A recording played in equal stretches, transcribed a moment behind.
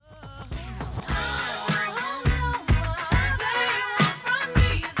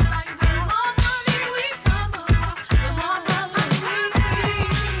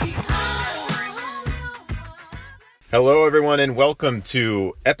Hello, everyone, and welcome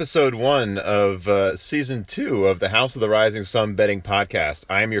to episode 1 of season 2 of the House of the Rising Sun Betting Podcast.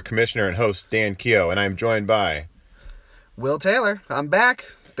 I am your commissioner and host, Dan Keogh, and I am joined by Will Taylor. I'm back.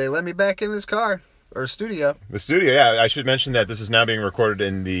 They let me back in this car or studio. the studio. Yeah, I should mention that this is now being recorded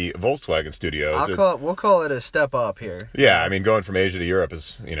in the Volkswagen studios. We'll call it a step up here. Yeah, I mean, going from Asia to Europe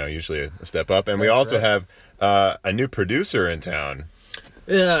is usually a step up, and we That's also right. have a new producer in town.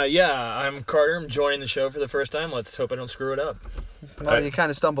 Yeah, I'm Carter. I'm joining the show for the first time. Let's hope I don't screw it up. Well, you kind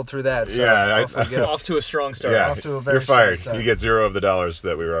of stumbled through that. So Yeah, off we go. Off to a strong start. Yeah, off to a very you're fired. strong start. You get $0 of the dollars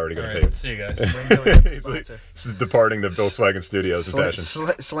that we were already All going right, to let's see you guys. pay. He's departing the Volkswagen studios in fashion.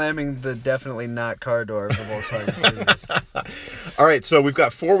 Slamming the definitely not car door of the Volkswagen studios. All right, so we've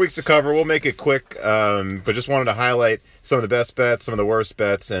got 4 weeks to cover. We'll make it quick, but just wanted to highlight some of the best bets, some of the worst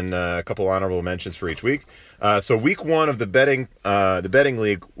bets, and a couple honorable mentions for each week. So week 1 of the betting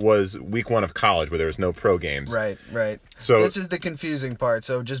league was week 1 of college, where there was no pro games. Right. So This is the confusing part,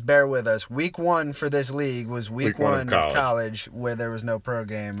 so just bear with us. Week 1 for this league was week 1 of college, where there was no pro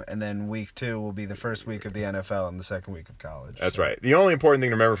game, and then week 2 will be the first week of the NFL and the second week of college. That's right. The only important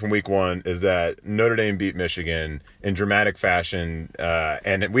thing to remember from week 1 is that Notre Dame beat Michigan in dramatic fashion,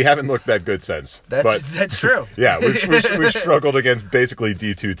 and we haven't looked that good since. That's true. Yeah, we've struggled against basically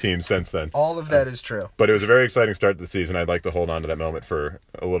D2 teams since then. All of that is true. But it was a very exciting start to the season. I'd like to hold on to that moment for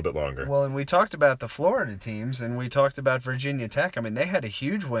a little bit longer. Well, and we talked about the Florida teams, and we talked about Virginia Tech. I mean, they had a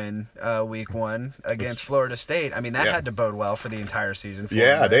huge win week 1 against Florida State. I mean, that had to bode well for the entire season. For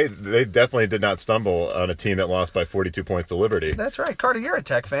Yeah, them, they definitely did not stumble on a team that lost by 42 points to Liberty. That's right. Carter, you're a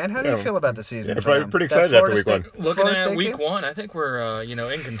Tech fan. How do you feel about the season? Yeah, for them? pretty That excited after Florida week 1. State- Looking Florida at State week game? 1, I think we're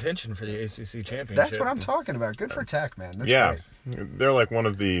in contention for the ACC championship. That's what I'm talking about. Good for Tech, man. That's Yeah, great. they're like one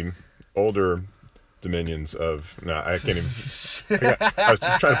of the older dominions of... No, I can't even... I was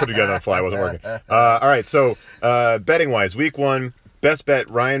trying to put it together on the fly. It wasn't working. All right, so betting-wise, week 1, best bet,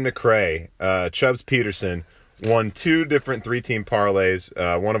 Ryan McRae, Chubbs Peterson, won 2 different 3-team parlays,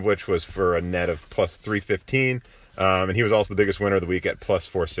 one of which was for a net of plus 315. And he was also the biggest winner of the week at plus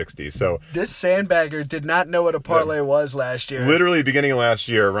 460. So This sandbagger did not know what a parlay was last year. literally beginning of last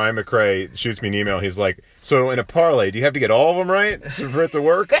year, Ryan McRae shoots me an email. He's like, so in a parlay, do you have to get all of them right for it to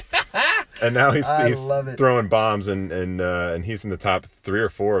work? And now he's love it. throwing bombs, and he's in the top 3 or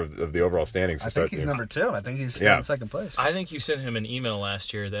 4 of the overall standings. I think he's number 2. I think he's still in second place. I think you sent him an email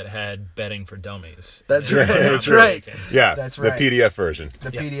last year that had betting for dummies. That's right. that's That's right. Yeah, That's right. the PDF version.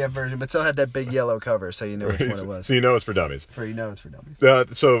 The Yes. PDF version, but still had that big yellow cover, so you know which one it was. So you know it's for dummies. For it's for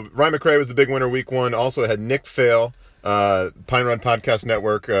dummies. So Ryan McRae was the big winner week 1. Also had Nick Fail, Pine Run Podcast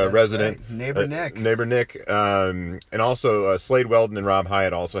Network resident. Right. Neighbor Nick. And also Slade Weldon and Rob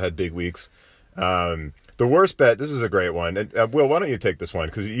Hyatt also had big weeks. The worst bet, this is a great one. And, Will, why don't you take this one?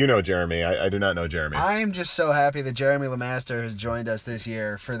 Because you know Jeremy. I do not know Jeremy. I am just so happy that Jeremy Lemaster has joined us this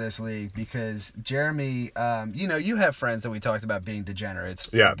year for this league because Jeremy, you have friends that we talked about being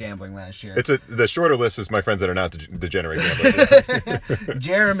degenerates gambling last year. The shorter list is my friends that are not degenerate gamblers.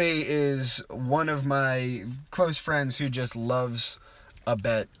 Jeremy is one of my close friends who just loves a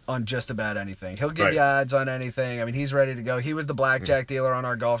bet on just about anything. He'll give you odds on anything. I mean, he's ready to go. He was the blackjack dealer on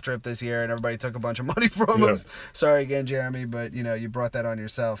our golf trip this year, and everybody took a bunch of money from him. Sorry again, Jeremy, but you brought that on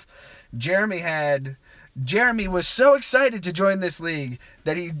yourself. Jeremy was so excited to join this league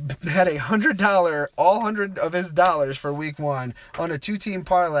that he had $100, all 100 of his dollars for week 1 on a 2-team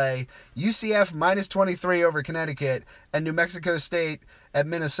parlay, UCF minus 23 over Connecticut and New Mexico State at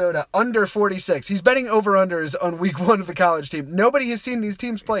Minnesota under 46. He's betting over-unders on week 1 of the college team. Nobody has seen these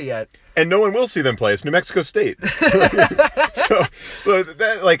teams play yet. And no one will see them play. It's New Mexico State. so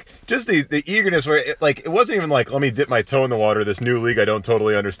that, like, just the eagerness where, it wasn't even like, let me dip my toe in the water, this new league I don't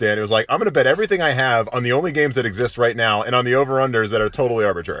totally understand. It was like, I'm going to bet everything I have on the only games that exist right now and on the over-unders that are totally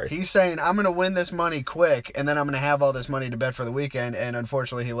arbitrary. He's saying, I'm going to win this money quick, and then I'm going to have all this money to bet for the weekend, and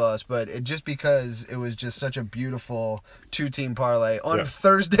unfortunately he lost. But just because it was just such a beautiful 2-team parlay on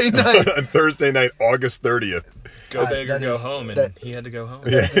Thursday night. On Thursday night, August 30th. Go big or go home, and he had to go home.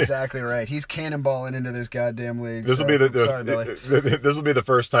 That's exactly right. He's cannonballing into this goddamn league. This will be sorry, Billy. This will be the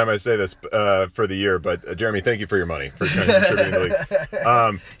first time I say this for the year. But Jeremy, thank you for your money for contributing to the league.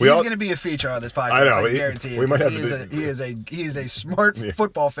 He's going to be a feature on this podcast. I know. I guarantee We it. might have He is a smart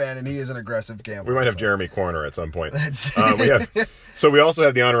football fan, and he is an aggressive gambler. We might have Jeremy Corner at some point. That's we also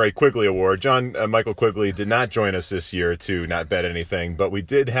have the Honorary Quigley Award. John Michael Quigley did not join us this year to not bet anything, but we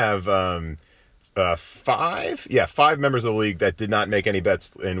did have 5 members of the league that did not make any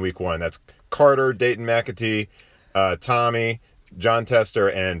bets in week 1. That's Carter, Dayton McAtee, Tommy, John Tester,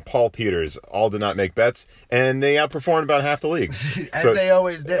 and Paul Peters all did not make bets, and they outperformed about half the league. As they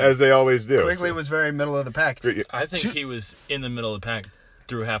always did. As they always do. Quigley was very middle of the pack. I think he was in the middle of the pack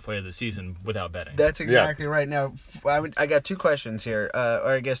through halfway of the season without betting. That's exactly right. Now, I got 2 questions here,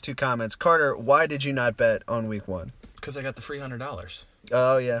 or I guess 2 comments. Carter, why did you not bet on week 1? Because I got the free $100.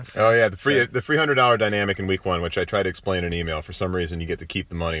 Oh, yeah. Oh, yeah, the free $100 dynamic in week 1, which I tried to explain in an email. For some reason, you get to keep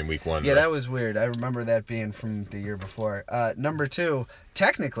the money in week 1. Yeah, that was weird. I remember that being from the year before. Number 2,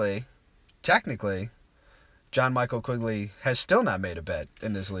 technically, John Michael Quigley has still not made a bet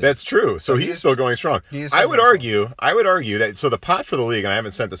in this league. That's true. So he's still going strong. I would argue that, so the pot for the league, and I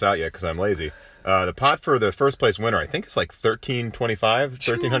haven't sent this out yet because I'm lazy, the pot for the first place winner, I think it's like $1,325,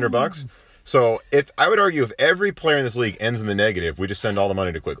 $1,300. So I would argue if every player in this league ends in the negative, we just send all the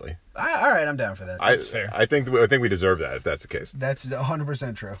money to Quigley. All right, I'm down for that. That's fair. I think we deserve that if that's the case. That's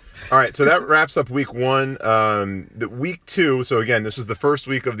 100% true. All right, so that wraps up week 1. The week 2. So again, this is the first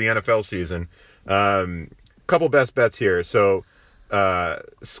week of the NFL season. Couple best bets here. So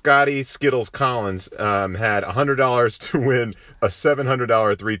Scotty Skittles Collins had $100 to win a $700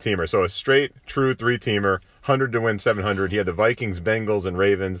 3-teamer. So a straight true 3-teamer, 100 to win 700. He had the Vikings, Bengals, and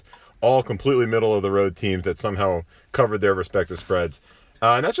Ravens, all completely middle of the road teams that somehow covered their respective spreads.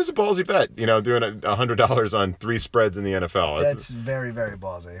 And that's just a ballsy bet, doing $100 on 3 spreads in the NFL. That's very, very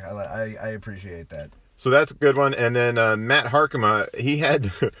ballsy. I appreciate that. So that's a good one. And then Matt Harkema, he had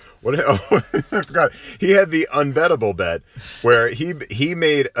I forgot. He had the unbettable bet where he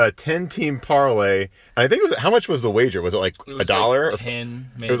made a 10-team parlay. And I think it was, how much was the wager? Was it like $1? Like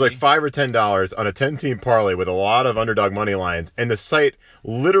 10, maybe. It was like $5 or $10 on a 10-team parlay with a lot of underdog money lines. And the site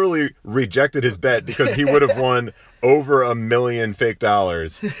literally rejected his bet because he would have won over $1 million fake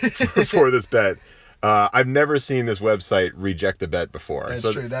dollars for this bet. I've never seen this website reject the bet before.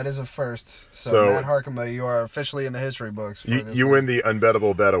 That's true. That is a first. So Matt Harkema, you are officially in the history books. You win the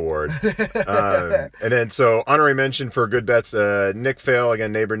unbettable bet award. And then, so honorary mention for good bets, Nick Fail,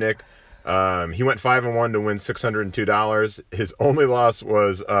 again, neighbor Nick. He went 5-1 to win $602. His only loss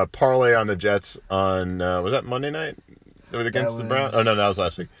was a parlay on the Jets on, was that Monday night? It was against the Browns? Oh, no, that was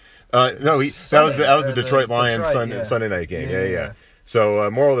last week. That was the Detroit Lions Sunday night game. Yeah. So,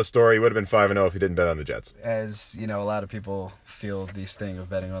 moral of the story, he would have been 5-0 if he didn't bet on the Jets. As, a lot of people feel the sting of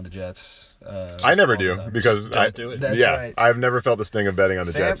betting on the Jets. I never do, because don't do it. That's right. I've never felt the sting of betting on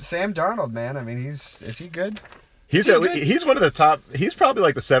the Jets. Sam Darnold, man, I mean, is he good? He's one of the top. He's probably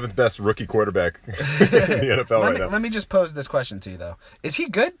like the 7th best rookie quarterback in the NFL right now. Let me just pose this question to you, though. Is he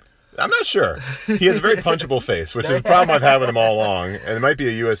good? I'm not sure. He has a very punchable face, which is a problem I've had with him all along, and there might be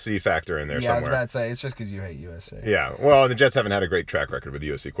a USC factor in there somewhere. Yeah, I was about to say, it's just because you hate USC. Yeah, well, the Jets haven't had a great track record with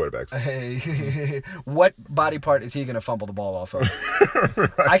USC quarterbacks. Hey, what body part is he going to fumble the ball off of? Right.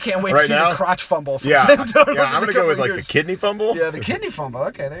 I can't wait to see the crotch fumble from Sam Darnold. Yeah, I'm going to go with like the kidney fumble. Yeah, the kidney fumble.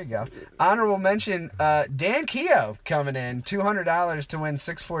 Okay, there you go. Honorable mention, Dan Keogh coming in, $200 to win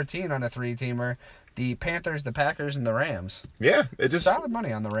 614 on a 3-teamer. The Panthers, the Packers, and the Rams. Yeah. It's just solid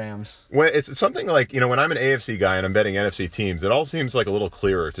money on the Rams. When it's something like, when I'm an AFC guy and I'm betting NFC teams, it all seems like a little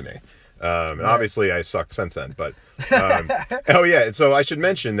clearer to me. And obviously I sucked since then, but oh yeah. So I should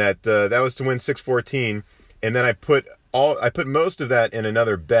mention that that was to win 614, and then I put most of that in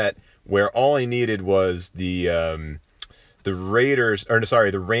another bet where all I needed was the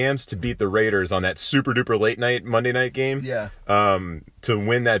Rams to beat the Raiders on that super duper late night Monday night game. Yeah. To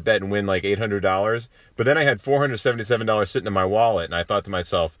win that bet and win like $800. But then I had $477 sitting in my wallet, and I thought to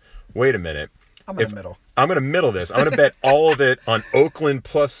myself, wait a minute. I'm going to middle this. I'm going to bet all of it on Oakland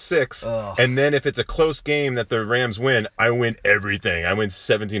 +6. And then if it's a close game that the Rams win, I win everything. I win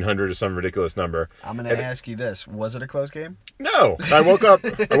 1,700 or some ridiculous number. I'm going to ask you this. Was it a close game? No. I woke up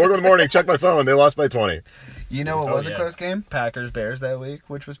in the morning, checked my phone. They lost by 20. You know what was a close game? Packers-Bears that week,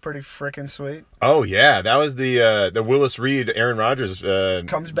 which was pretty freaking sweet. Oh, yeah. That was the Willis Reed, Aaron Rodgers.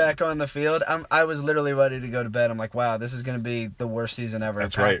 Comes back on the field. I was literally ready to go to bed. I'm like, wow, this is going to be the worst season ever.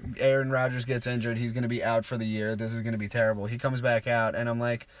 That's right. Aaron Rodgers gets injured. He's going to be out for the year. This is going to be terrible. He comes back out, and I'm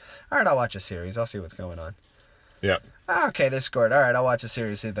like, all right, I'll watch a series. I'll see what's going on. Yeah. Okay, they scored. All right, I'll watch a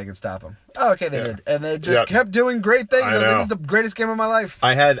series, see if they can stop them. Oh, okay, they did. And they just kept doing great things. I was like, this is the greatest game of my life.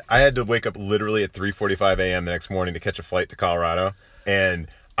 I had to wake up literally at 3:45 a.m. the next morning to catch a flight to Colorado. And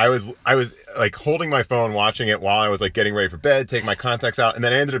I was like holding my phone, watching it while I was like getting ready for bed, taking my contacts out. And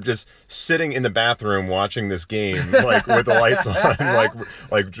then I ended up just sitting in the bathroom watching this game, like with the lights on,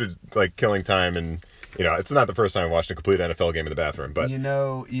 like killing time. And, it's not the first time I watched a complete NFL game in the bathroom. But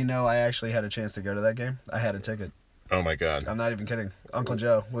I actually had a chance to go to that game. I had a ticket. Oh my God. I'm not even kidding. Uncle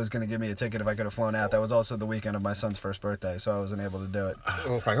Joe was going to give me a ticket if I could have flown out. That was also the weekend of my son's first birthday, so I wasn't able to do it.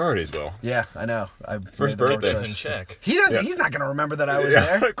 Priorities, Will. Yeah, I know. First birthday. In check. He doesn't. Yeah. He's not going to remember that I was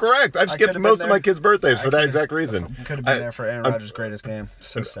there. Correct. I've skipped could've most been of my there. kids' birthdays for that exact reason. Could have been there for Aaron Rodgers' greatest game.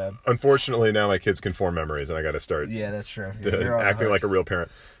 So sad. Unfortunately, now my kids can form memories, and I got to start Yeah, that's true. You're on the acting hook. like a real parent.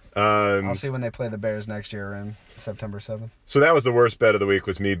 I'll see when they play the Bears next year in September 7th. So that was the worst bet of the week,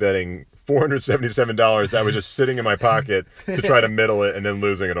 was me betting $477 that was just sitting in my pocket to try to middle it and then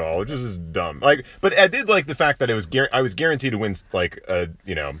losing it all, which is just dumb. But I did like the fact that I was guaranteed to win $600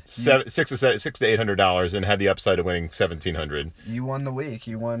 to $800 and had the upside of winning $1,700. You won the week.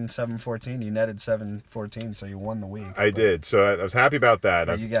 You won 714. You netted 714, so you won the week. I did, so I was happy about that.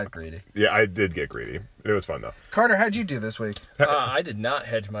 But you got greedy. Yeah, I did get greedy. It was fun though. Carter, how'd you do this week? I did not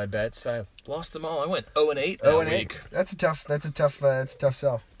hedge my bets. I lost them all. I went 0-8 that week. That's a tough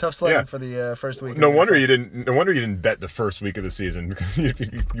sell. Tough sledding Yeah. for the first week. No wonder you didn't bet the first week of the season, because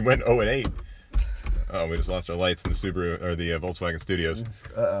you went 0-8. Oh, we just lost our lights in the Subaru or the Volkswagen Studios.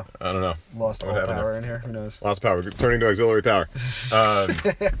 Uh-oh. I don't know. Lost all What happened power there? in here. Who knows? Lost power. We're turning to auxiliary power.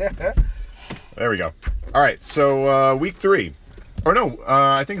 There we go. All right, so week 3. Or no,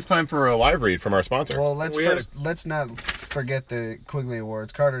 I think it's time for a live read from our sponsor. Well, let's not forget the Quigley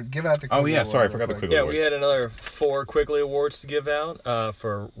Awards. Carter, give out the Quigley Award. Sorry, I forgot the Quigley Yeah, Awards. we had another 4 Quigley Awards to give out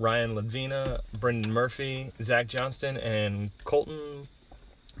for Ryan Ledvina, Brendan Murphy, Zach Johnston, and Colton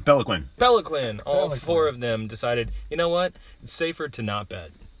Peliquin. All Peliquin. 4 of them decided, you know what? It's safer to not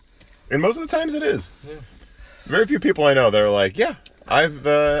bet. And most of the times it is. Yeah. Very few people I know that are like, yeah,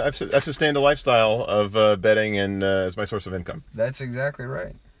 I've sustained a lifestyle of betting and as my source of income. That's exactly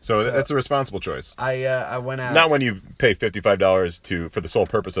right. So that's a responsible choice. I went out. Not when you pay $55 for the sole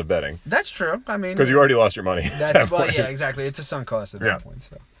purpose of betting, That's true. I mean, because you already lost your money. that's yeah, exactly. It's a sunk cost at Yeah. that point.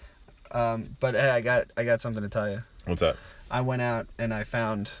 So, but hey, I got something to tell you. What's that? I went out and I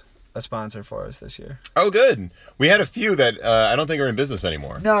found a sponsor for us this year. Oh, good. We had a few that I don't think are in business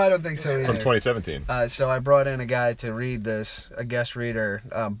anymore No, I don't think so either. from 2017. So I brought in a guy to read this, a guest reader,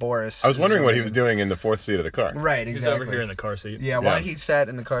 Boris. I was wondering what he was doing in the 4th seat of the car. Right, He's exactly. over here in the car seat. Yeah, why he sat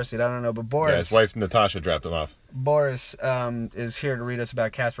in the car seat, I don't know. But Boris, Yeah, his wife Natasha dropped him off. Boris is here to read us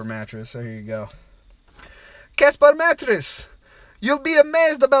about Casper Mattress. So here you go. Casper Mattress. You'll be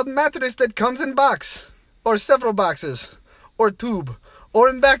amazed about mattress that comes in box, or several boxes, or tube, or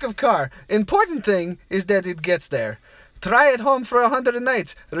in back of car. Important thing is that it gets there. Try it home for 100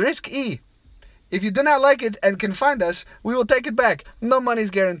 nights. Risk E. If you do not like it and can find us, we will take it back. No money's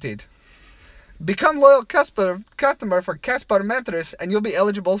guaranteed. Become loyal customer for Casper Mattress and you'll be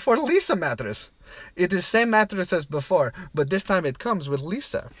eligible for Lisa Mattress. It is same mattress as before, but this time it comes with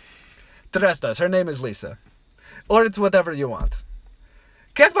Lisa. Trust us, her name is Lisa. Or it's whatever you want.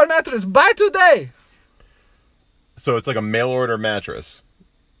 Casper Mattress, buy today! So it's like a mail order mattress.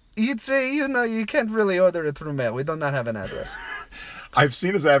 You'd say, you can't really order it through mail. We do not have an address. I've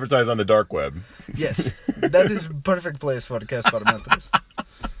seen this advertised on the dark web. Yes, that is perfect place for Casper Mattress.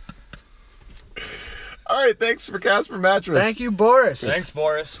 All right, thanks for Casper Mattress. Thank you, Boris. Thanks,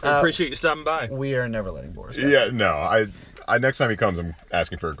 Boris. We appreciate you stopping by. We are never letting Boris back. Yeah, no, I next time he comes, I'm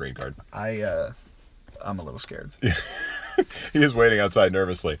asking for a green card. I'm a little scared. He is waiting outside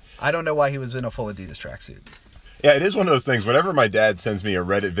nervously. I don't know why he was in a full Adidas tracksuit. Yeah, it is one of those things. Whenever my dad sends me a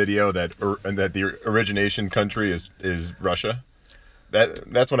Reddit video that the origination country is Russia,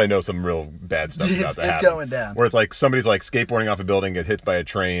 that's when I know some real bad stuff about to happen. It's going down. Where it's like somebody's like skateboarding off a building, get hit by a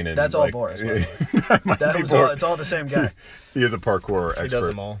train, and That's all like, Boris, by the way. It's all the same guy. He is a parkour expert. He does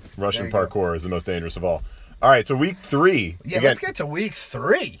them all. Russian There you parkour is the most dangerous of all. All right, so week 3. Yeah, Again, let's get to week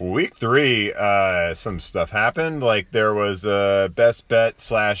 3. Week 3, some stuff happened. Like there was a best bet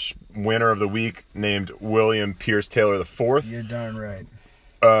 / winner of the week named William Pierce Taylor IV. You're darn right.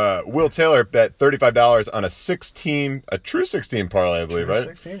 Will Taylor bet $35 on a true 16 parlay, I believe, True right?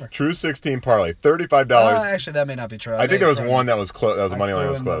 16er. True 16 parlay, $35. Actually, that may not be true. I think there was one that was close. That was a money line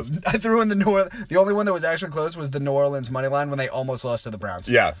that was close. I threw in the New Orleans. The only one that was actually close was the New Orleans money line when they almost lost to the Browns.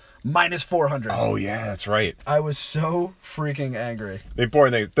 Yeah. Minus 400. Oh yeah, that's right. I was so freaking angry. The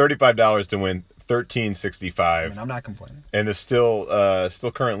important thing: $35 to win I $13.65, mean, I'm not complaining. and is still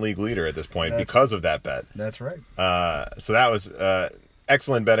current league leader at this point because of that bet. That's right. So that was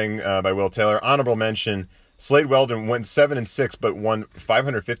excellent betting by Will Taylor. Honorable mention: Slade Weldon went 7-6, but won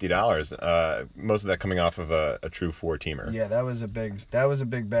 $550. Most of that coming off of a true 4-teamer. Yeah, that was a big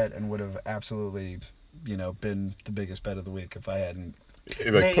bet and would have absolutely, been the biggest bet of the week if I hadn't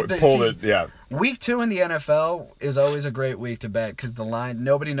Pulled it. Yeah. Week 2 in the NFL is always a great week to bet because the line,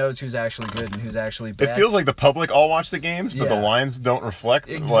 nobody knows who's actually good and who's actually bad. It feels like the public all watch the games, but the lines don't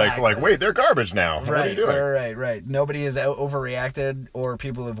reflect. Exactly. Like, wait, they're garbage now. What are you doing? Right. Nobody has overreacted, or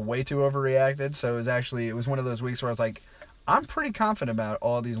people have way too overreacted. So it was one of those weeks where I was like, I'm pretty confident about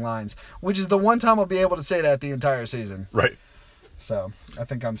all these lines, which is the one time I'll be able to say that the entire season. Right. So I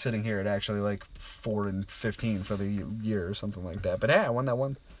think I'm sitting here at actually like 4-15 for the year or something like that. But hey, I won that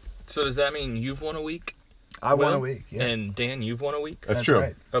one. So does that mean you've won a week? I won a week, yeah. And Dan, you've won a week? That's true.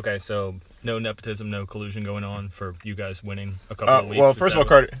 Right. Okay, so no nepotism, no collusion going on for you guys winning a couple of weeks? Well, first of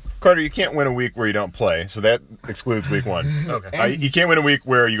all, Carter, you can't win a week where you don't play, so that excludes week 1. Okay. You can't win a week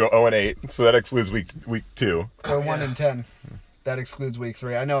where you go 0-8, so that excludes week 2. Or 1-10. That excludes week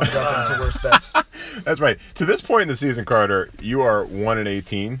 3. I know I'm jumping into worse bets. That's right. To this point in the season, Carter, you are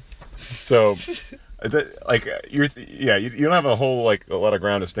 1-18. So, you don't have a lot of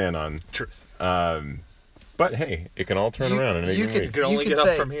ground to stand on. Truth. But hey, it can all turn around in any week. You can only get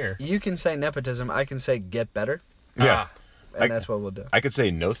up from here. You can say nepotism. I can say get better. Yeah. And that's what we'll do. I could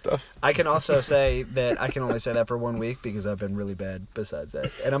say no stuff. I can also say that I can only say that for 1 week because I've been really bad besides that.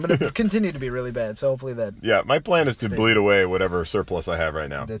 And I'm going to continue to be really bad. So hopefully that... Yeah, my plan is to bleed away whatever surplus I have right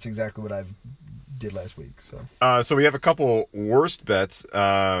now. That's exactly what I did last week. So we have a couple worst bets.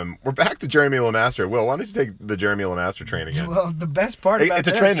 We're back to Jeremy Lemaster. Will, why don't you take the Jeremy Lemaster train again? Well, the best part about It's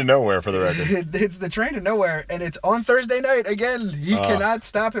a train to nowhere, for the record. It's the train to nowhere, and it's on Thursday night again. He cannot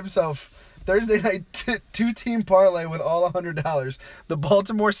stop himself. Thursday night, 2-team parlay with all $100. The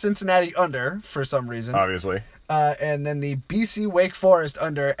Baltimore-Cincinnati under, for some reason. Obviously. And then the BC Wake Forest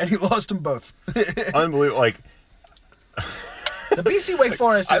under, and he lost them both. Unbelievable. The BC Wake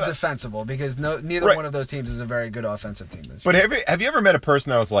Forest is defensible because neither one of those teams is a very good offensive team this year. But have you ever met a person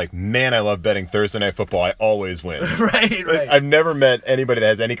that was like, man, I love betting Thursday Night Football. I always win. Right. I've never met anybody that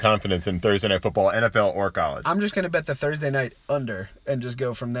has any confidence in Thursday Night Football, NFL or college. I'm just going to bet the Thursday night under and just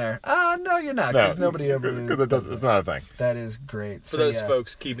go from there. No, you're not, because nobody ever... Because it's not a thing. That is great. For those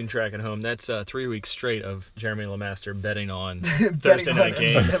folks keeping track at home, that's 3 weeks straight of Jeremy Lemaster betting on Thursday night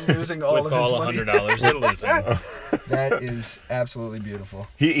games and losing all with of his all money. $100 and losing. That is absolutely beautiful.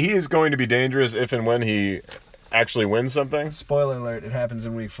 He is going to be dangerous if and when he actually wins something. Spoiler alert, it happens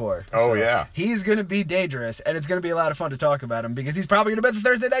in week 4. Oh, yeah. He's going to be dangerous, and it's going to be a lot of fun to talk about him because he's probably going to bet the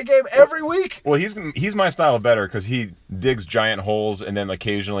Thursday night game every week. Well, he's my style of better because he digs giant holes and then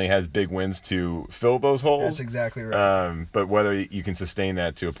occasionally has big wins to fill those holes. That's exactly right. But whether you can sustain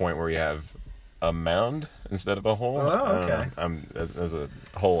that to a point where you have a mound instead of a hole. Oh, okay. That's a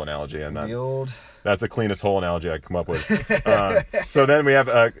hole analogy. That's the cleanest hole analogy I can come up with. So then we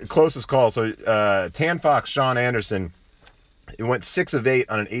have closest call. So Tan Fox, Sean Anderson, it went 6 of 8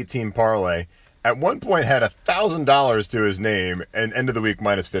 on an 18 parlay. At one point had $1,000 to his name and end of the week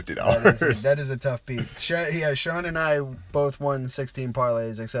minus $50. That is a tough beat. Sean and I both won 16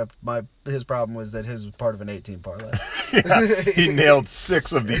 parlays, except his problem was that his was part of an 18 parlay. He nailed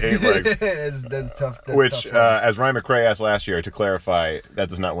 6 of the 8 legs. That's tough. Which, as Ryan McRae asked last year, to clarify, that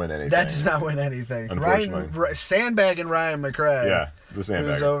does not win anything. That does not win anything. Unfortunately. Sandbagging Ryan McRae. Yeah. The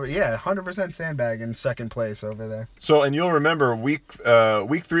sandbagger. 100% sandbag in second place over there. So, and you'll remember week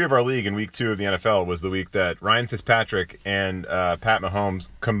 3 of our league and week 2 of the NFL was the week that Ryan Fitzpatrick and Pat Mahomes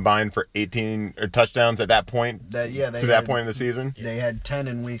combined for 18 touchdowns at that point. That point in the season. They had 10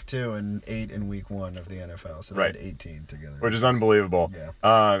 in week 2 and 8 in week 1 of the NFL, so they had 18 together. Which is unbelievable.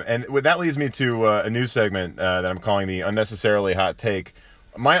 Yeah. And that leads me to a news segment that I'm calling the Unnecessarily Hot Take.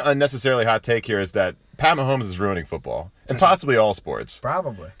 My unnecessarily hot take here is that Pat Mahomes is ruining football and possibly all sports.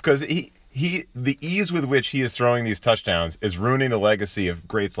 Probably. Because the ease with which he is throwing these touchdowns is ruining the legacy of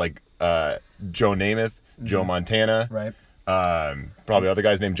greats like Joe Namath, Joe Montana. Right. Probably other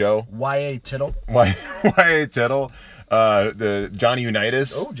guys named Joe. Y.A. Tittle. Y.A. Tittle. The Johnny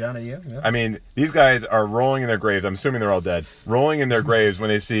Unitas. Oh, Johnny, yeah. I mean, these guys are rolling in their graves. I'm assuming they're all dead. Rolling in their graves when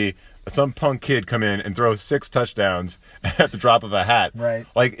they see some punk kid come in and throw 6 touchdowns at the drop of a hat. Right.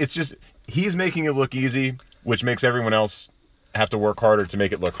 Like, it's just, he's making it look easy, which makes everyone else have to work harder to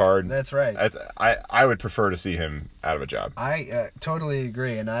make it look hard. That's right. I would prefer to see him out of a job. I totally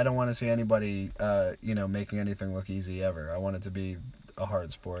agree, and I don't want to see anybody, making anything look easy ever. I want it to be a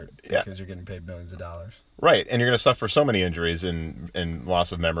hard sport because you're getting paid millions of dollars. Right, and you're going to suffer so many injuries and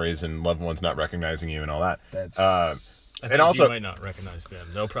loss of memories and loved ones not recognizing you and all that. I think you might not recognize them.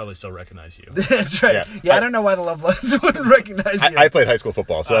 They'll probably still recognize you. That's right. Yeah, I don't know why the loved ones wouldn't recognize you. I played high school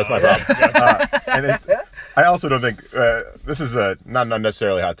football, so that's my problem. I also don't think this is a not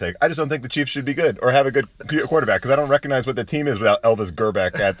necessarily a hot take. I just don't think the Chiefs should be good or have a good quarterback because I don't recognize what the team is without Elvis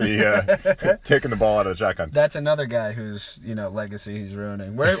Gerbeck at the taking the ball out of the shotgun. That's another guy whose legacy he's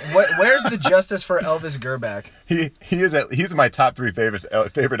ruining. Where's the justice for Elvis Gerbeck? He's my top 3 favorite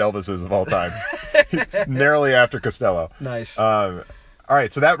Elvises of all time. He's narrowly after Costello. Nice. All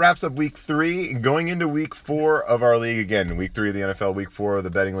right, so that wraps up week 3. Going into week 4 of our league again. Week 3 of the NFL, week 4 of the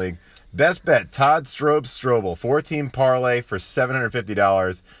betting league. Best bet, Todd Strobel, 4-team parlay for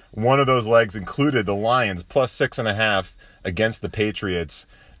 $750. One of those legs included the Lions plus 6.5 against the Patriots.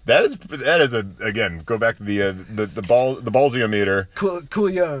 That is again, go back to the ballsy-o-meter.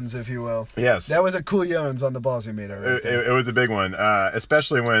 Cooliones, if you will. Yes. That was a cooliones on the ballsy-meter. Right it was a big one,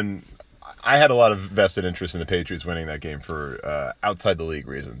 especially when I had a lot of vested interest in the Patriots winning that game for outside the league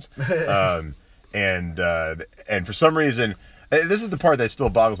reasons. And for some reason, this is the part that still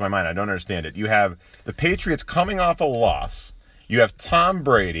boggles my mind. I don't understand it. You have the Patriots coming off a loss. You have Tom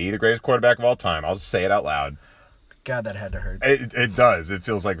Brady, the greatest quarterback of all time. I'll just say it out loud. God, that had to hurt. It does. It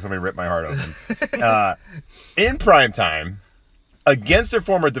feels like somebody ripped my heart open. In prime time, against their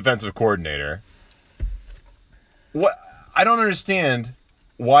former defensive coordinator. What I don't understand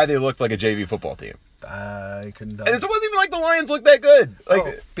why they looked like a JV football team. I couldn't tell. And it wasn't even like the Lions looked that good.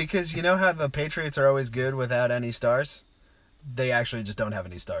 Because you know how the Patriots are always good without any stars? They actually just don't have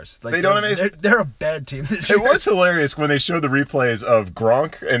any stars. They don't have any. They're a bad team this year. It was hilarious when they showed the replays of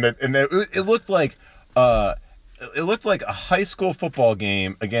Gronk, and it looked like a high school football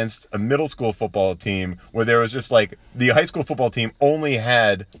game against a middle school football team, where there was just like the high school football team only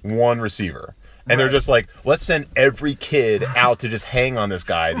had one receiver, and they're just like, let's send every kid out to just hang on this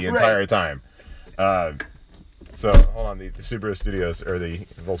guy the entire time. So hold on, the Subaru Studios or the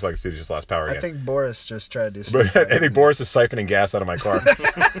Volkswagen Studios just lost power again. I think Boris just tried to. I think Boris is siphoning gas out of my car.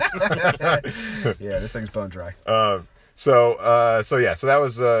 Yeah, this thing's bone dry. So that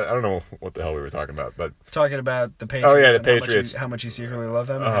was I don't know what the hell we were talking about, but talking about the Patriots. Oh yeah, the Patriots. How much you secretly love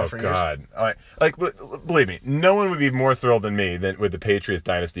them. Oh God, believe me, no one would be more thrilled than me with the Patriots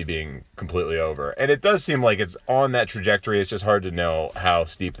dynasty being completely over. And it does seem like it's on that trajectory. It's just hard to know how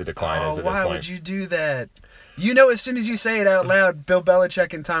steep the decline is at this point. Why would you do that? As soon as you say it out loud, Bill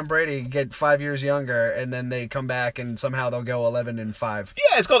Belichick and Tom Brady get 5 years younger, and then they come back and somehow they'll go 11-5.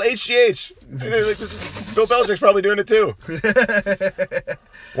 Yeah, it's called HGH. Bill Belichick's probably doing it too.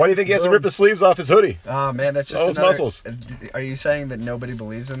 Why do you think he has to rip the sleeves off his hoodie? Oh man, that's just all his muscles. Are you saying that nobody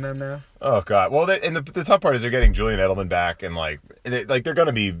believes in them now? Oh God. Well, and the tough part is they're getting Julian Edelman back, and they're going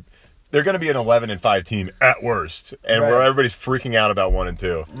to be. They're going to be an 11-5 team at worst, and where everybody's freaking out about 1 and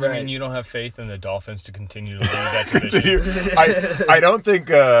 2. Right. I mean, you don't have faith in the Dolphins to continue to lead that division. I don't think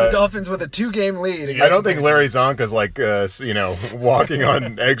the Dolphins with a 2-game lead. I don't think Larry Zonka's like walking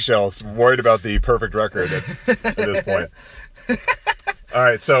on eggshells, worried about the perfect record at this point. All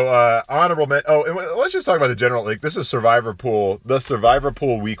right, so honorable mention. Oh, and let's just talk about the general. Like, this is Survivor Pool, the Survivor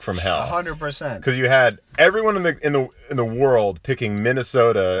Pool week from hell. 100%. Because you had everyone in the world picking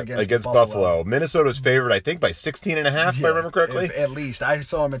Minnesota against Buffalo. Minnesota's favored, I think, by 16.5, if I remember correctly. At least I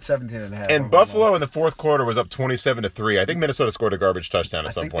saw him at 17.5. And Buffalo in the fourth quarter was up 27-3. I think Minnesota scored a garbage touchdown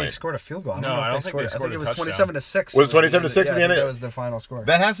at some point. They scored a field goal. No, I don't think they scored a touchdown. I think it was 27-6. Was it 27-6 at the end? That was the final score.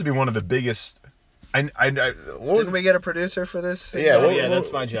 That has to be one of the biggest. Didn't we get a producer for this? Yeah,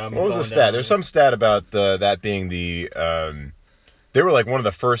 that's my job. What was the stat? There's some stat about that being the. They were like one of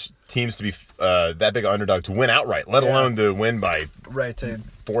the first teams to be that big underdog to win outright, let alone to win by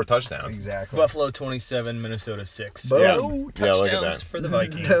 4 touchdowns. Exactly. Buffalo 27, Minnesota 6. Boom. No touchdowns for the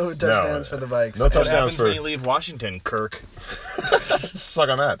Vikings. No touchdowns for the Vikings. No touchdowns what happens when you leave Washington, Kirk? Suck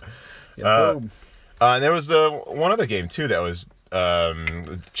on that. Yeah, boom. And there was one other game too that was.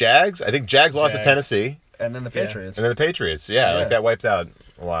 Jags. I think Jags lost to Tennessee. And then the Patriots. And then the Patriots. Yeah, like that wiped out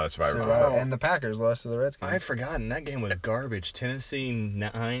a lot of Survivor. And the Packers lost to the Redskins. I had forgotten. That game was garbage. Tennessee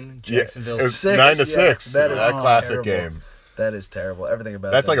 9, Jacksonville it was 6. 9-6. That is that classic terrible. game. That is terrible. Everything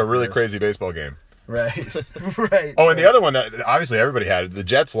about that's that like a really crazy baseball game. Right. Right. Oh, and the other one that obviously everybody had, the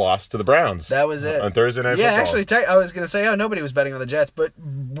Jets lost to the Browns. That was it. On Thursday Night Football. Yeah, actually, I was going to say, nobody was betting on the Jets, but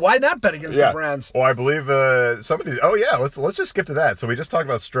why not bet against the Browns? Well, I believe somebody... Oh, yeah, let's just skip to that. So we just talked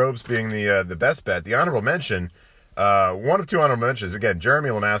about Strobes being the best bet. The honorable mention, one of 2 honorable mentions, again,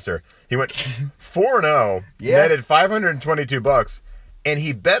 Jeremy Lemaster. He went 4-0, netted $522, and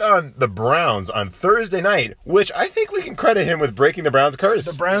he bet on the Browns on Thursday night, which I think we can credit him with breaking the Browns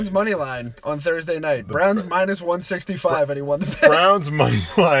curse. The Browns money line on Thursday night. Browns minus 165, and he won the bet. Browns money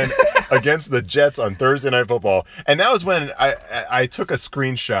line against the Jets on Thursday Night Football. And that was when I took a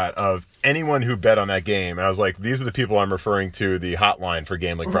screenshot of anyone who bet on that game. And I was like, these are the people I'm referring to the hotline for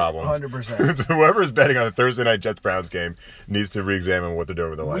gambling problems. 100%. Whoever's betting on the Thursday night Jets-Browns game needs to re-examine what they're doing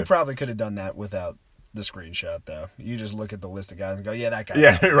with their life. We probably could have done that without the screenshot, though. You just look at the list of guys and go, yeah, that guy.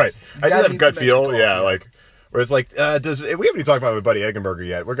 Yeah, right. I did have gut feel. Yeah, call. like, where it's like, we haven't even talked about my buddy Eggenberger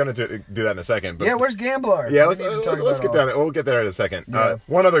yet. We're going to do that in a second. But, yeah, where's Gambler? Yeah, let's get down there. We'll get there in a second. Yeah.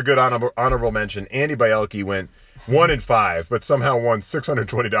 One other good honorable mention. Andy Bielke went 1-5, but somehow won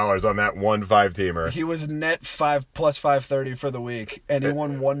 $620 on that 1-5 teamer. He was net plus 530 for the week, and he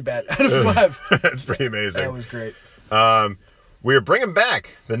won one bet out of 5. That's pretty amazing. That was great. We're bringing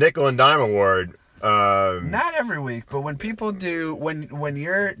back the Nickel and Dime Award. Not every week, but when people do, when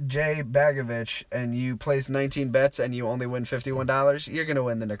you're Jay Bagovich and you place 19 bets and you only win $51, you're gonna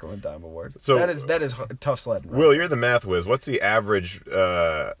win the Nickel and Dime Award. So that is tough sledding. Right? Will, you're the math whiz. What's the average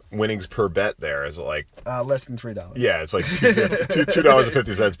winnings per bet there? Is it like less than $3? Yeah, it's like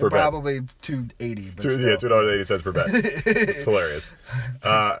 $2.50 per bet. Probably $2.80. But yeah, $2.80 per bet. It's hilarious.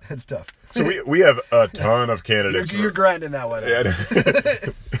 It's tough. So we have a ton of candidates. You're grinding that one.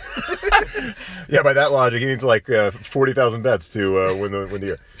 Yeah, by that logic, he needs like 40,000 bets to win the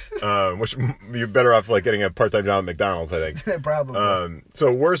year. Which you're better off like getting a part-time job at McDonald's, I think. Probably.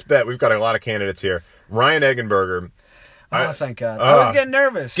 So worst bet, we've got a lot of candidates here. Ryan Eggenberger. Thank God. I was getting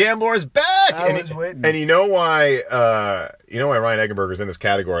nervous. Gambler's back. I was waiting. And you know why? Ryan Eggenberger's in this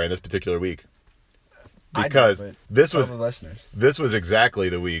category in this particular week? Because this was exactly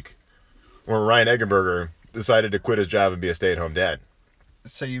the week where Ryan Eggenberger decided to quit his job and be a stay-at-home dad.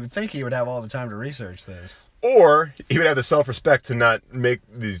 So you would think he would have all the time to research this. Or he would have the self-respect to not make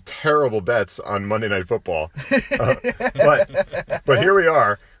these terrible bets on Monday Night Football. But here we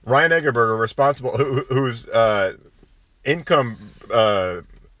are. Ryan Eggenberger, responsible, whose income, the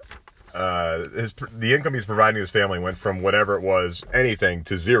income he's providing his family went from whatever it was, anything,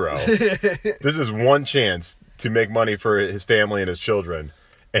 to zero. This is one chance to make money for his family and his children.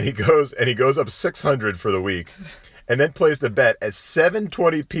 And he goes up 600 for the week. And then placed a bet at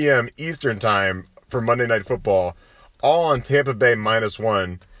 7:20 p.m. Eastern time for Monday Night Football, all on Tampa Bay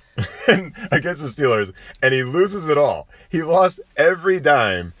 -1 against the Steelers, and he loses it all. He lost every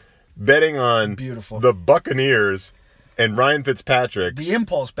dime betting on the Buccaneers and Ryan Fitzpatrick. The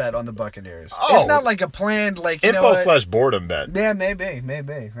impulse bet on the Buccaneers. Oh, it's not like a planned impulse / boredom bet. Yeah, maybe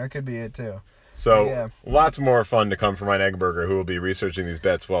that could be it too. So lots more fun to come from Ryan Eggenberger, who will be researching these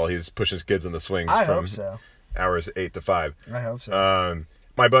bets while he's pushing his kids in the swings. I hope so. Hours 8 to 5. I hope so.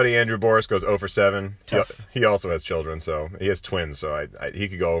 My buddy Andrew Boris goes 0 for 7. Tough. He also has children, so he has twins. So he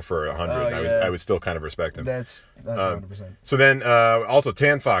could go for 100. I would still kind of respect him. That's 100%. So then also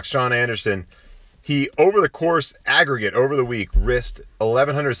Tan Fox, Sean Anderson. He over the course aggregate over the week risked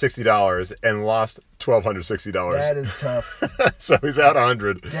 $1,160 and lost $1,260. That is tough. So he's out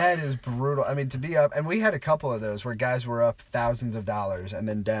 100. That is brutal. I mean, to be up, and we had a couple of those where guys were up thousands of dollars and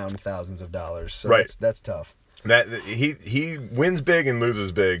then down thousands of dollars. So right. That's tough. That he wins big and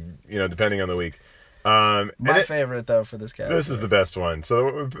loses big, depending on the week. My favorite though for this category. This is the best one.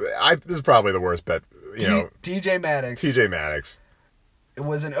 So this is probably the worst bet. TJ Maddox. TJ Maddox. It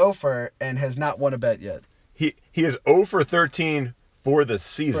was an offer and has not won a bet yet. He is 0 for 13 for the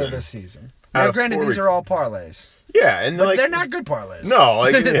season. Now, granted, these are all parlays. Yeah, and but they're not good parlays. No,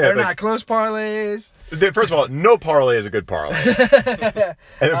 they're not close parlays. First of all, no parlay is a good parlay.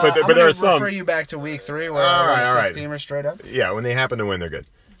 But there are some. Refer you back to week 3 where I won 6 teamers straight up. Yeah, when they happen to win, they're good.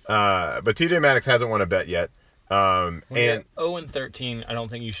 But TJ Maddox hasn't won a bet yet. And 0-13, I don't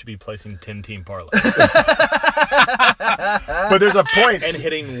think you should be placing 10-team parlays. But there's a point. And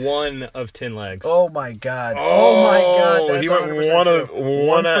hitting 1 of 10 legs. Oh my god. Oh my god. That's he went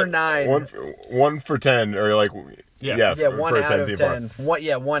 1 for 9. 1 for 10, or like 1 for out of 10.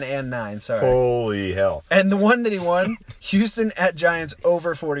 1 and 9. Sorry. Holy hell. And the one that he won, Houston at Giants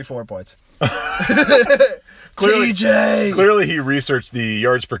over 44 points. Clearly he researched the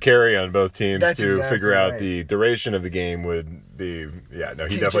yards per carry on both teams to figure out right. the duration of the game would be. Yeah, no,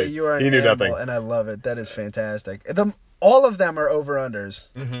 he TJ, knew nothing, and I love it. That is fantastic. All of them are over unders,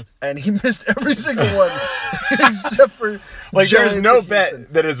 and he missed every single one except for there's no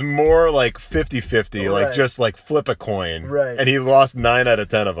bet that is more like 50-50, like just like flip a coin, right? And he lost 9 out of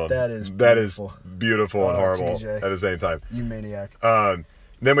 10 of them. That is beautiful and horrible TJ. at the same time. You maniac.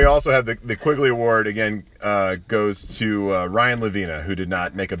 Then we also have the Quigley Award, again, goes to Ryan Lavina, who did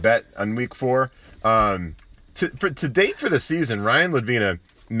not make a bet on week 4. To date for the season, Ryan Lavina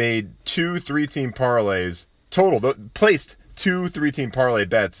made 2 3-team parlays total, placed 2 3-team parlay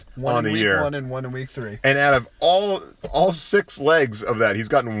bets on the year. 1 and 1 in week 3. And out of all 6 legs of that, he's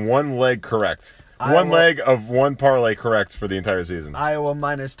gotten 1 leg correct One leg of one parlay correct for the entire season. Iowa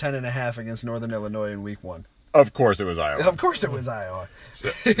minus 10.5 against Northern Illinois in week 1. Of course it was Iowa. Of course it was Iowa. So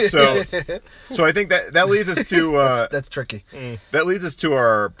I think that leads us to that's tricky. That leads us to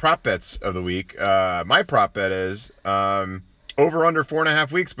our prop bets of the week. My prop bet is over under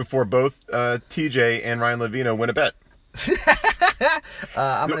 4.5 weeks before both TJ and Ryan Levino win a bet.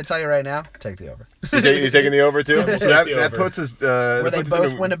 I'm going to tell you right now, take the over. You taking the over too? So that puts us. Where they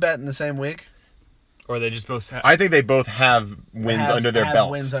both win a bet in the same week? Or they just both have... I think they both have wins under their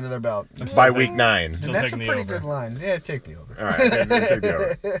belts. Wins under their belt. By week 9. Still That's a taking the pretty over. good line. Yeah, take the over. All right, take the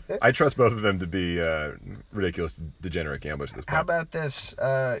over. I trust both of them to be ridiculous, degenerate gamblers at this point. How about this?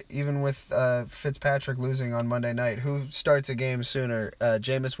 Even with Fitzpatrick losing on Monday night, who starts a game sooner,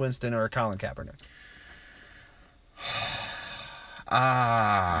 Jameis Winston or Colin Kaepernick?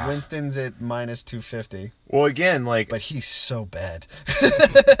 Winston's at minus 250. Well, again, but he's so bad.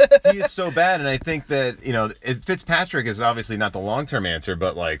 He is so bad, and I think that Fitzpatrick is obviously not the long-term answer,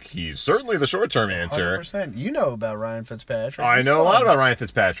 but he's certainly the short-term answer. 100%. You know about Ryan Fitzpatrick. I know a lot about Ryan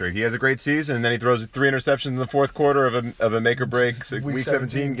Fitzpatrick. He has a great season, and then he throws 3 interceptions in the fourth quarter of a make-or-break week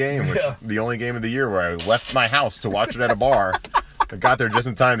 17 game, which the only game of the year where I left my house to watch it at a bar. I got there just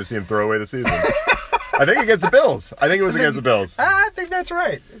in time to see him throw away the season. I think against the Bills. I think it was against the Bills. I think that's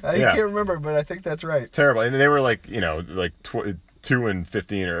right. I can't remember, but I think that's right. Terrible. And they were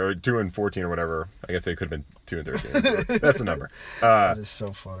 2-15 or 2-14 or whatever. I guess they could have been 2-13. That's the number. That is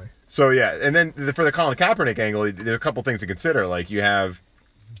so funny. So yeah, and then for the Colin Kaepernick angle, there are a couple things to consider. You have,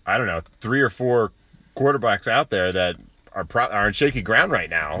 I don't know, 3 or 4 quarterbacks out there that are on shaky ground right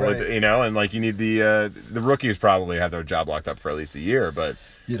now. Right. And you need the rookies probably have their job locked up for at least a year, but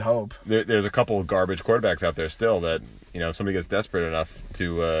you'd hope there's a couple of garbage quarterbacks out there still that if somebody gets desperate enough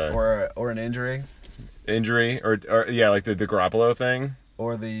to or an injury or like the Garoppolo thing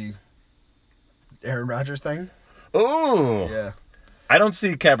or the Aaron Rodgers thing. Oh yeah. I don't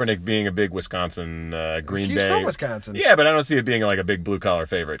see Kaepernick being a big Wisconsin, Green Bay. He's from Wisconsin. Yeah, but I don't see it being a big blue-collar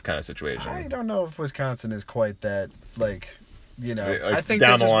favorite kind of situation. I don't know if Wisconsin is quite that, I think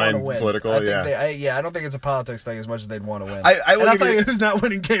down they the just line want to win. political, I don't think it's a politics thing as much as they'd want to win. And I'll tell you who's not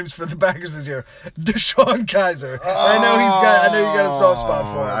winning games for the Packers this year. Deshaun Kaiser. I know you got a soft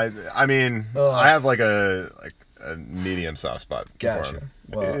spot for him. I have a medium soft spot for Gotcha. him.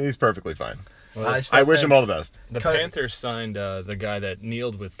 Well, he's perfectly fine. Well, I wish him all the best. The Panthers signed the guy that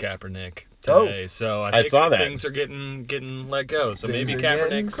kneeled with Kaepernick today, so I think saw that. things are getting let go. So Things maybe are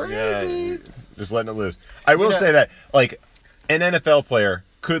Kaepernick's crazy. Just letting it loose. I will say that an NFL player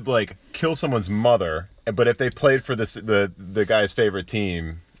could kill someone's mother, but if they played for the guy's favorite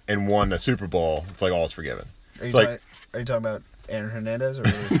team and won a Super Bowl, it's all is forgiven. Are you talking about Aaron Hernandez or?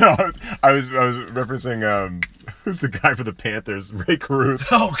 No, I was referencing who's the guy for the Panthers, Ray Caruth.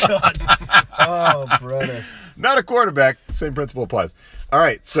 Oh God! Oh brother! Not a quarterback. Same principle applies. All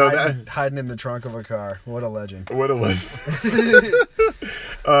right, so hiding in the trunk of a car. What a legend! What a legend!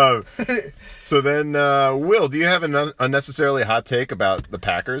 So then, Will, do you have an unnecessarily hot take about the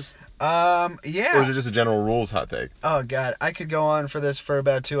Packers? Yeah. Or is it just a general rules hot take? Oh God, I could go on for this for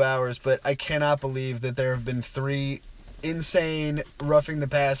about 2 hours, but I cannot believe that there have been 3 insane roughing the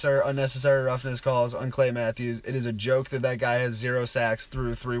passer, unnecessary roughness calls on Clay Matthews. It is a joke that guy has 0 sacks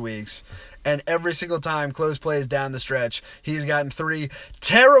through 3 weeks. And every single time, close plays down the stretch, he's gotten 3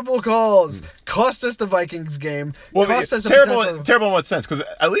 terrible calls. Cost us the Vikings game. Well, cost us terrible in what sense? Because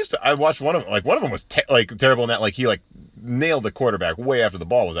at least I watched one of them. One of them was terrible in that he nailed the quarterback way after the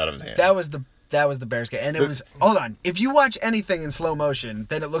ball was out of his hand. That was the Bears game. And it was, hold on, if you watch anything in slow motion,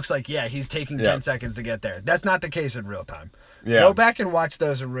 then it looks like, he's taking 10 seconds to get there. That's not the case in real time. Yeah. Go back and watch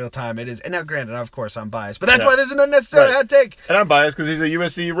those in real time. It is, and now granted, of course, I'm biased, but that's why there's an unnecessary hot take. And I'm biased because he's a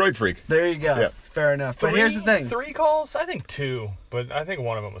USC roid freak. There you go. Yeah. Fair enough. But here's the thing. 3 calls? I think 2, but I think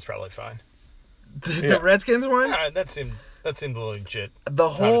one of them was probably fine. The Redskins one? That seemed legit. The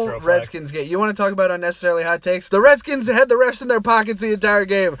whole Redskins game. You want to talk about unnecessarily hot takes? The Redskins had the refs in their pockets the entire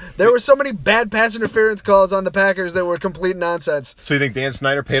game. There were so many bad pass interference calls on the Packers that were complete nonsense. So you think Dan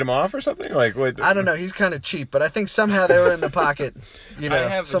Snyder paid him off or something? What? I don't know. He's kind of cheap, but I think somehow they were in the pocket.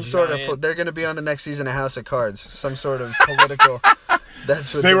 Some sort of. They're going to be on the next season of House of Cards. Some sort of political.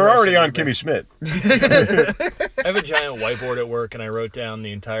 That's what they were already on Kimmy Schmidt. I have a giant whiteboard at work, and I wrote down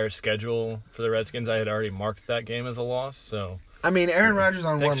the entire schedule for the Redskins. I had already marked that game as a loss, so I mean, Aaron Rodgers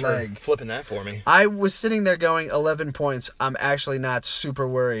on Thanks one for leg. flipping that for me. I was sitting there going 11 points. I'm actually not super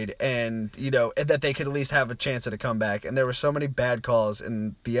worried, and that they could at least have a chance at a comeback. And there were so many bad calls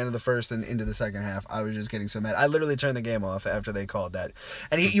in the end of the first and into the second half. I was just getting so mad. I literally turned the game off after they called that.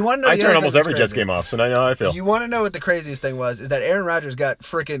 And you want to know? I turn almost every Jets game off, so now you know how I feel. You want to know what the craziest thing was? Is that Aaron Rodgers got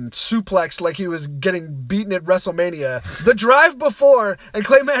freaking suplexed like he was getting beaten at WrestleMania the drive before, and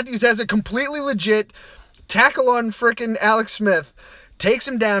Clay Matthews has a completely legit tackle on freaking Alex Smith. Takes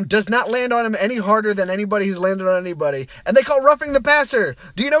him down, does not land on him any harder than anybody who's landed on anybody. And they call roughing the passer.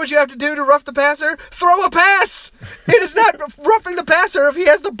 Do you know what you have to do to rough the passer? Throw a pass! It is not roughing the passer if he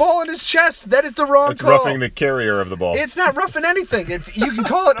has the ball in his chest. That is the wrong It's call. roughing the carrier of the ball. It's not roughing anything. If you can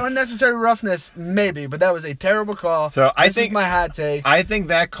call it unnecessary roughness, maybe, but that was a terrible call. So this is my hot take. I think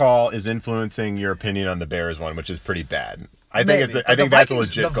that call is influencing your opinion on the Bears one, which is pretty bad. I Maybe. think But the that's a Vikings-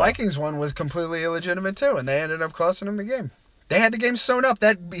 legit The call. Vikings one was completely illegitimate too, and they ended up costing him the game. They had the game sewn up.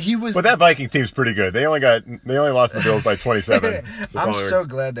 That he was. But that Vikings team's pretty good. They only lost the Bills by 27. I'm so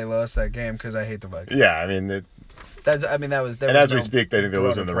glad they lost that game because I hate the Vikings. Yeah, I mean, that was. and as we speak, they think they're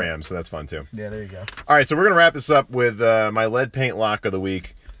losing the Rams, so that's fun too. Yeah, there you go. All right, so we're gonna wrap this up with my lead paint lock of the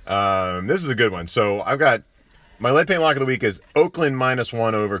week. This is a good one. So I've got my lead paint lock of the week is Oakland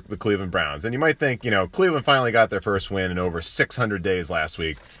 -1 over the Cleveland Browns, and you might think Cleveland finally got their first win in over 600 days last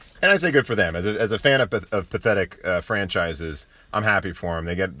week. And I say good for them. As a fan of pathetic franchises, I'm happy for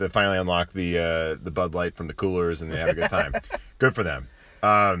them. They finally unlock the Bud Light from the coolers, and they have a good time. Good for them.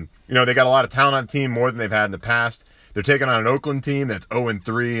 They got a lot of talent on the team, more than they've had in the past. They're taking on an Oakland team that's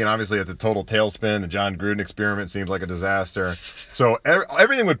 0-3, and obviously it's a total tailspin. The John Gruden experiment seems like a disaster. So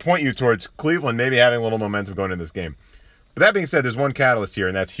everything would point you towards Cleveland maybe having a little momentum going into this game. But that being said, there's one catalyst here,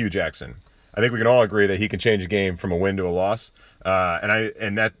 and that's Hugh Jackson. I think we can all agree that he can change a game from a win to a loss.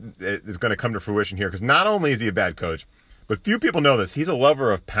 And that is going to come to fruition here because not only is he a bad coach, but few people know this. He's a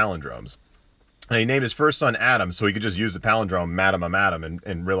lover of palindromes. And he named his first son Adam so he could just use the palindrome, Madam, I'm Adam,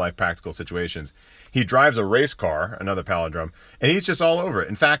 in real-life practical situations. He drives a race car, another palindrome, and he's just all over it.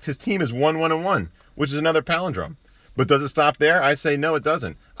 In fact, his team is 1-1-1, which is another palindrome. But does it stop there? I say no, it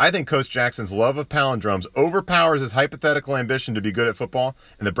doesn't. I think Coach Jackson's love of palindromes overpowers his hypothetical ambition to be good at football,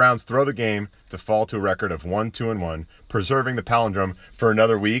 and the Browns throw the game to fall to a record of 1-2-1, preserving the palindrome for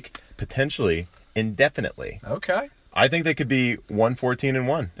another week, potentially indefinitely. Okay. I think they could be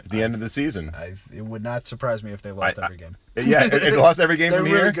 1-14-1 at the end of the season. It would not surprise me if they lost every game. Yeah, if they lost every game They're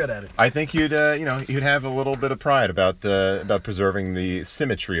from really here, good at it. I think you'd have a little bit of pride about preserving the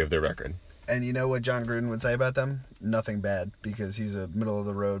symmetry of their record. And you know what John Gruden would say about them? Nothing bad, because he's a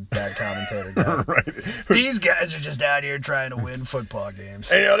middle-of-the-road bad commentator guy. Right. These guys are just out here trying to win football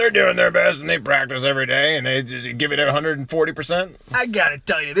games. And, they're doing their best, and they practice every day, and they just give it 140%. I gotta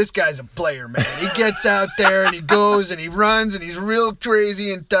tell you, this guy's a player, man. He gets out there, and he goes, and he runs, and he's real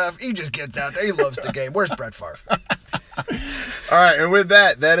crazy and tough. He just gets out there. He loves the game. Where's Brett Favre? All right, and with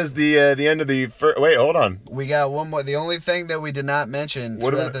that is the end of the first. Wait, hold on. We got one more. The only thing that we did not mention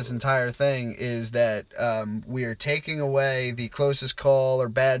throughout this entire thing is that we are taking away the closest call or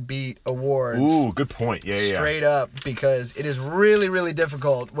bad beat awards. Ooh, good point. Yeah. Straight up, because it is really, really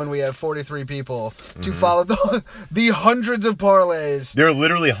difficult when we have 43 people to follow the hundreds of parlays. There are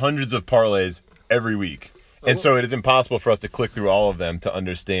literally hundreds of parlays every week, and so it is impossible for us to click through all of them to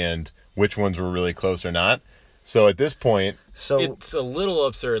understand which ones were really close or not. So at this point, It's a little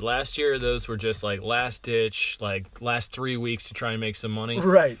absurd. Last year, those were just like last ditch, like last 3 weeks to try and make some money.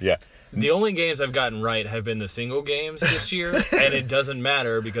 Right. yeah. The only games I've gotten right have been the single games this year, and it doesn't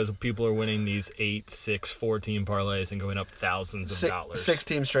matter because people are winning these 8, 6, 14 parlays and going up thousands of dollars. 6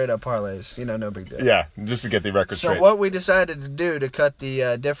 straight up parlays. No big deal. Yeah, just to get the record So straight. what we decided to do to cut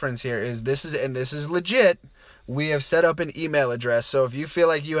the difference here is this is legit. We have set up an email address. So if you feel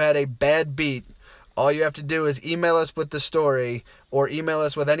like you had a bad beat, all you have to do is email us with the story or email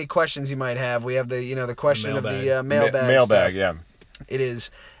us with any questions you might have. We have the question of the mailbag. Mailbag, stuff. yeah. It is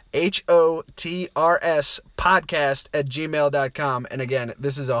HOTRS podcast@gmail.com. And again,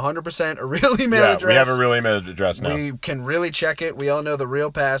 this is 100% a real email address. We have a real email address now. We can really check it. We all know the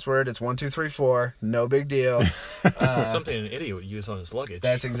real password. It's 1234. No big deal. Something an idiot would use on his luggage.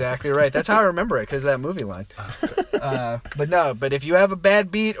 That's exactly right. That's how I remember it, because of that movie line. But if you have a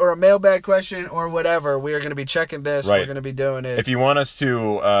bad beat or a mailbag question or whatever, we are going to be checking this. Right. We're going to be doing it. If you want us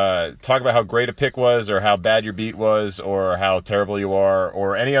to talk about how great a pick was or how bad your beat was or how terrible you are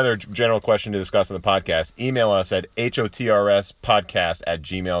or any other general question to discuss on the podcast, email us at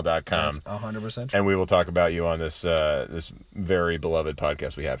hotrspodcast@gmail.com. That's 100% true. And we will talk about you on this this very beloved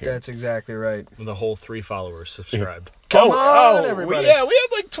podcast we have here. That's exactly right. The whole 3 followers subscribed. Come on, everybody. We had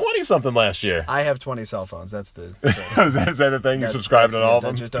like 20 something last year. I have 20 cell phones. That's the. is that the thing? You subscribed to all of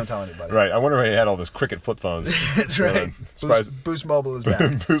them? Just don't tell anybody. Right. I wonder why you had all those Cricket flip phones. That's right. Boost Mobile is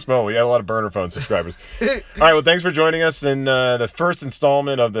back. Boost Mobile. You had a lot of burner phone subscribers. All right. Well, thanks for joining us in the first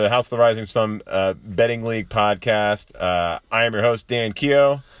installment of the House of the Rising Sun Betting League podcast. I am your host, Dan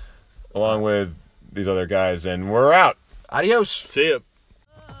Keogh, along with these other guys, and we're out. Adios. See ya.